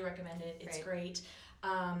 I highly recommend it. It's great.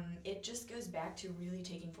 It just goes back to really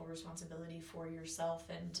taking full responsibility for yourself,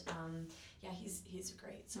 and he's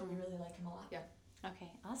great. So we really like him a lot. Yeah.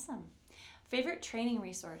 Okay, awesome. Favorite training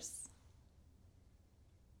resource?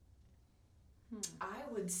 I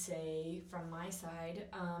would say from my side,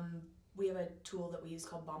 we have a tool that we use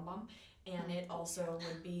called BombBomb, and it also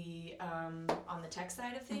would be on the tech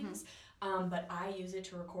side of things. But I use it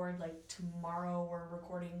to record, like tomorrow we're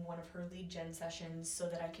recording one of her lead gen sessions so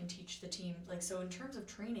that I can teach the team. Like, so in terms of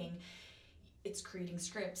training, it's creating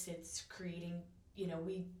scripts, it's creating,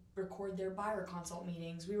 we record their buyer consult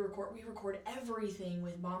meetings, we record everything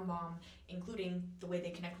with BombBomb, including the way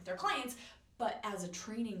they connect with their clients. But as a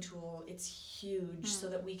training tool, it's huge so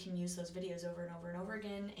that we can use those videos over and over and over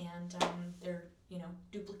again, and they're,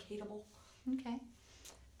 duplicatable. Okay.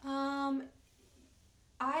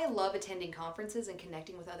 I love attending conferences and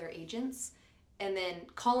connecting with other agents, and then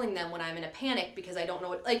calling them when I'm in a panic because I don't know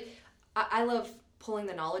what, I love pulling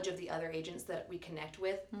the knowledge of the other agents that we connect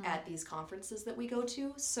with at these conferences that we go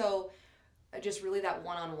to. So just really that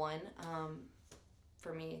one-on-one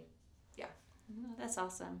for me, yeah. Oh, that's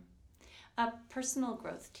awesome. A personal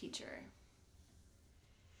growth teacher.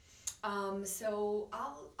 So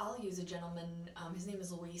I'll use a gentleman. His name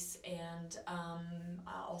is Luis, and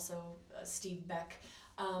also Steve Beck.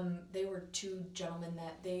 They were two gentlemen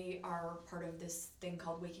that they are part of this thing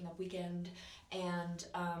called Waking Up Weekend and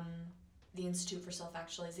the Institute for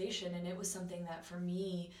Self-Actualization, and it was something that for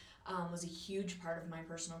me was a huge part of my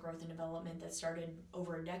personal growth and development that started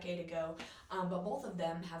over a decade ago. But both of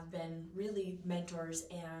them have been really mentors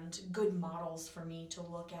and good models for me to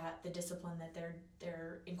look at the discipline that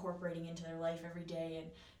they're incorporating into their life every day,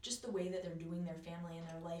 and just the way that they're doing their family and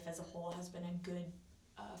their life as a whole has been a good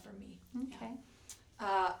for me. Okay.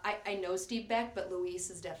 Yeah. I know Steve Beck, but Luis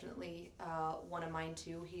is definitely one of mine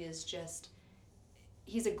too.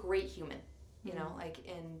 He's a great human,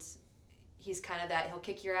 and he's kind of that, he'll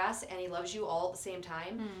kick your ass and he loves you all at the same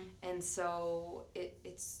time. And so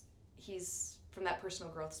he's from that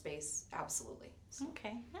personal growth space, absolutely. So.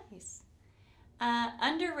 Okay, nice.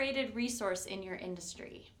 Underrated resource in your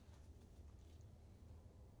industry.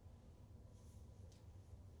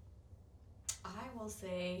 I will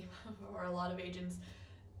say, for a lot of agents,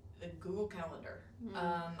 the Google Calendar.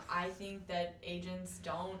 I think that agents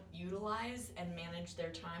don't utilize and manage their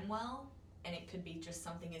time well, and it could be just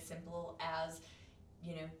something as simple as,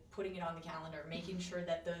 putting it on the calendar, making sure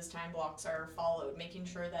that those time blocks are followed, making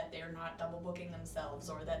sure that they're not double booking themselves,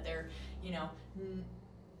 or that they're,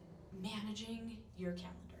 managing your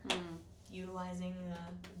calendar. Utilizing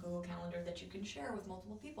the Google Calendar that you can share with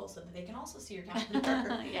multiple people so that they can also see your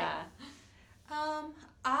calendar. Yeah.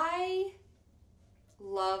 I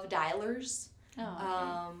love dialers.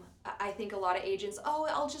 Oh, okay. I think a lot of agents,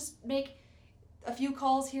 I'll just make a few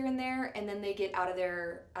calls here and there, and then they get out of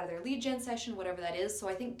their lead gen session, whatever that is. So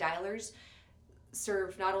I think dialers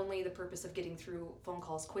serve not only the purpose of getting through phone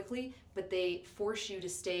calls quickly, but they force you to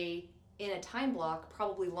stay in a time block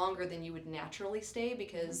probably longer than you would naturally stay,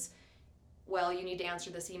 because well, you need to answer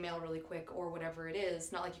this email really quick or whatever it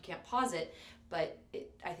is. Not like you can't pause it, but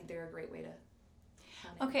I think they're a great way to.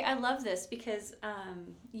 Okay, I love this because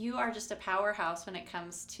you are just a powerhouse when it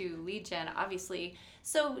comes to lead gen, obviously.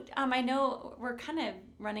 So I know we're kind of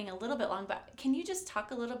running a little bit long, but can you just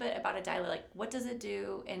talk a little bit about a dialer? Like, what does it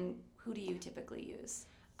do, and who do you typically use?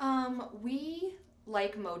 We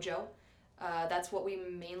like Mojo. That's what we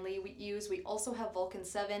mainly use. We also have Vulcan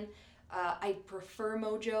 7. I prefer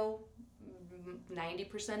Mojo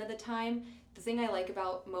 90% of the time. The thing I like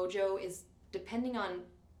about Mojo is depending on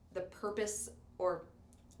the purpose or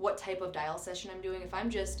what type of dial session I'm doing. If I'm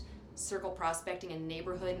just circle prospecting a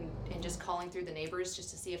neighborhood and just calling through the neighbors just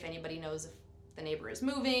to see if anybody knows if the neighbor is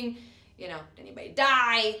moving, did anybody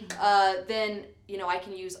die, then, I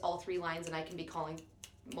can use all 3 lines and I can be calling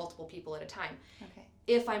multiple people at a time. Okay.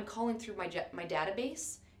 If I'm calling through my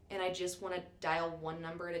database and I just want to dial one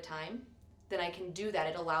number at a time, then I can do that.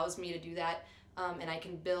 It allows me to do that, and I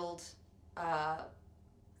can build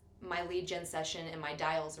my lead gen session and my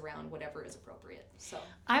dials around whatever is appropriate. So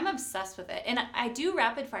I'm obsessed with it. And I do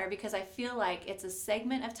rapid fire because I feel like it's a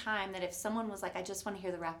segment of time that if someone was like, I just want to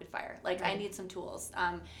hear the rapid fire, like right. I need some tools.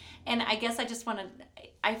 And I guess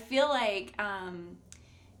I feel like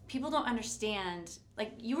people don't understand,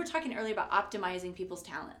 like you were talking earlier about optimizing people's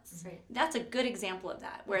talents. Right. That's a good example of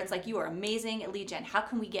that, where it's like, you are amazing at lead gen. How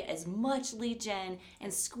can we get as much lead gen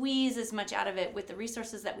and squeeze as much out of it with the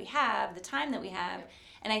resources that we have, the time that we have? Yep.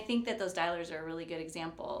 And I think that those dialers are a really good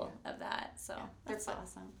example of that. So that's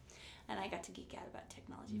awesome. And I got to geek out about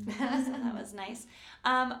technology, so that was nice.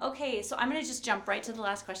 Okay, so I'm going to just jump right to the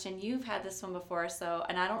last question. You've had this one before,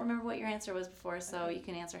 and I don't remember what your answer was before, so you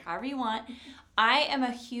can answer however you want. I am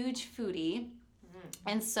a huge foodie,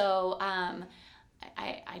 and so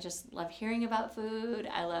I just love hearing about food.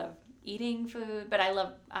 I love eating food, but I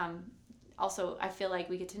love also, I feel like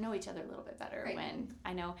we get to know each other a little bit better when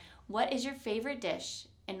I know. What is your favorite dish,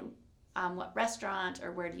 and what restaurant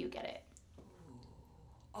or where do you get it?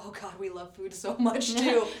 Oh God, we love food so much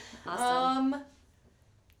too. Awesome.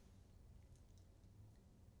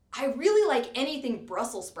 I really like anything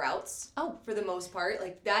Brussels sprouts. Oh, for the most part,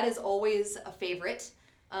 like that is always a favorite.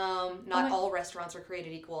 Not all restaurants are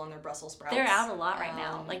created equal on their Brussels sprouts. They're out a lot right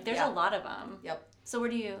now. Like there's a lot of them. Yep. So where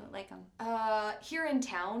do you like them? Here in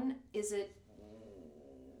town, is it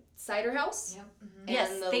Cider House? Yep. Mm-hmm.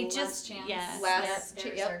 Yes, they Last just chance. Yep.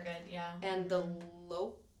 Theirs are good. Yeah. And the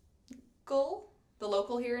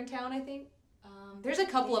local here in town, I think. There's a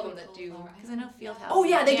couple of them that do. Because I know Fieldhouse. Oh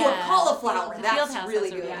yeah, they do a cauliflower. That's Fieldhouse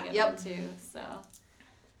really has a good. really good one too. So.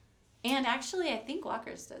 And actually, I think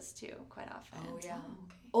Walker's does too, quite often. Oh yeah.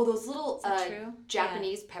 Okay. Oh, those little true?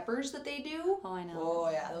 Japanese peppers that they do. Oh, I know. Oh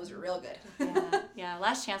yeah, those are real good. Yeah.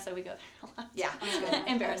 Last chance that we go there a lot. Yeah.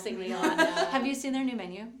 Embarrassingly a lot. Have you seen their new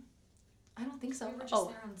menu? I don't think so. We were just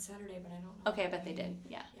there on Saturday, but I don't know. Okay, I bet they did.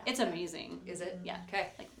 Yeah. It's amazing. Is it? Yeah.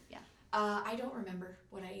 Okay. Yeah. I don't remember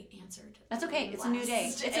what I answered. That's okay. It's a new day.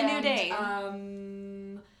 last. It's a new day.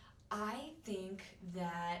 I think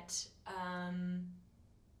that I'm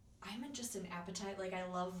just an appetite. Like I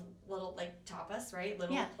love little tapas, right?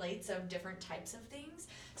 Little plates of different types of things.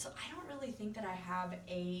 So I don't really think that I have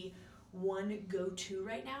a one go-to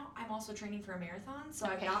right now. I'm also training for a marathon, so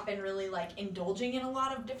I've not been really indulging in a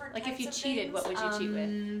lot of different types of things. Like if you cheated, what would you cheat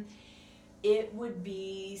with? It would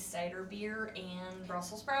be cider beer and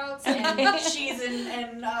Brussels sprouts and cheese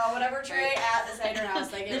and whatever tray at the cider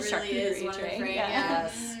house. Like it really is one tray. of the tray.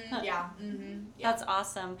 Yes. Yeah. Mm-hmm. That's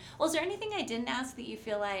awesome. Well, is there anything I didn't ask that you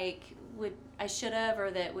feel like I should have, or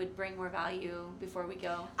that would bring more value before we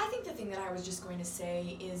go? I think the thing that I was just going to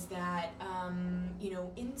say is that,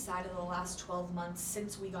 inside of the last 12 months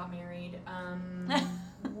since we got married,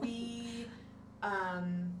 we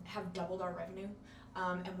have doubled our revenue.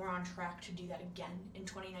 And we're on track to do that again in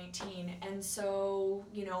 2019. And so,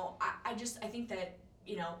 I think that,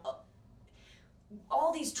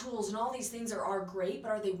 all these tools and all these things are great,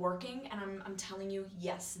 but are they working? And I'm telling you,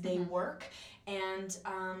 yes, they work. And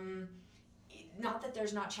not that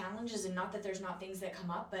there's not challenges and not that there's not things that come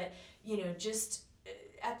up, but, just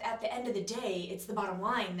at the end of the day, it's the bottom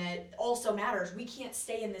line that also matters. We can't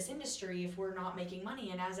stay in this industry if we're not making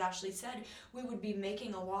money. And as Ashley said, we would be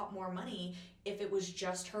making a lot more money if it was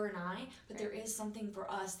just her and I. But there is something for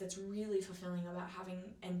us that's really fulfilling about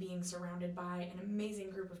having and being surrounded by an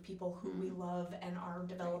amazing group of people who we love and are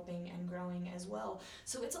developing and growing as well.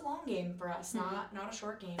 So it's a long game for us, not a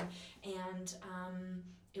short game. And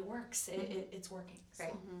it works. It's working.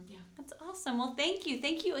 Great. So, yeah. That's awesome. Well, thank you.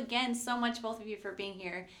 Thank you again so much, both of you, for being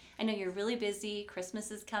here. I know you're really busy.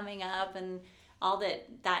 Christmas is coming up, and all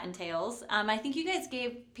that entails. I think you guys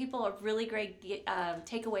gave people a really great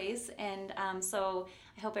takeaways, and so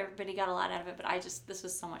I hope everybody got a lot out of it, but this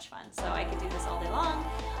was so much fun, so I could do this all day long.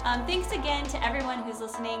 Thanks again to everyone who's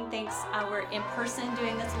listening. Thanks. We're in person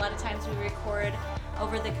doing this. A lot of times we record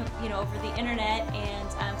over the internet,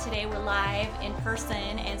 and today we're live in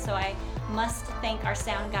person, and so I must thank our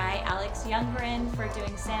sound guy Alex Youngren for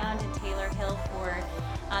doing sound, and Taylor Hill for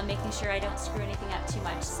making sure I don't screw anything up too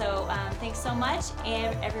much. So thanks so much,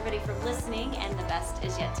 and everybody for listening, and the best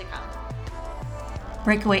is yet to come.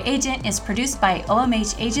 Breakaway Agent is produced by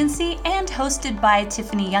OMH Agency and hosted by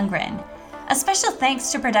Tiffany Youngren. A special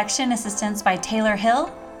thanks to production assistance by Taylor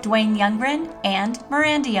Hill, Dwayne Youngren, and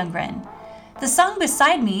Miranda Youngren. The song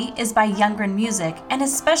Beside Me is by Youngren Music, and a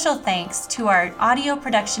special thanks to our audio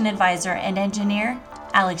production advisor and engineer,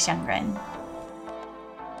 Alex Youngren.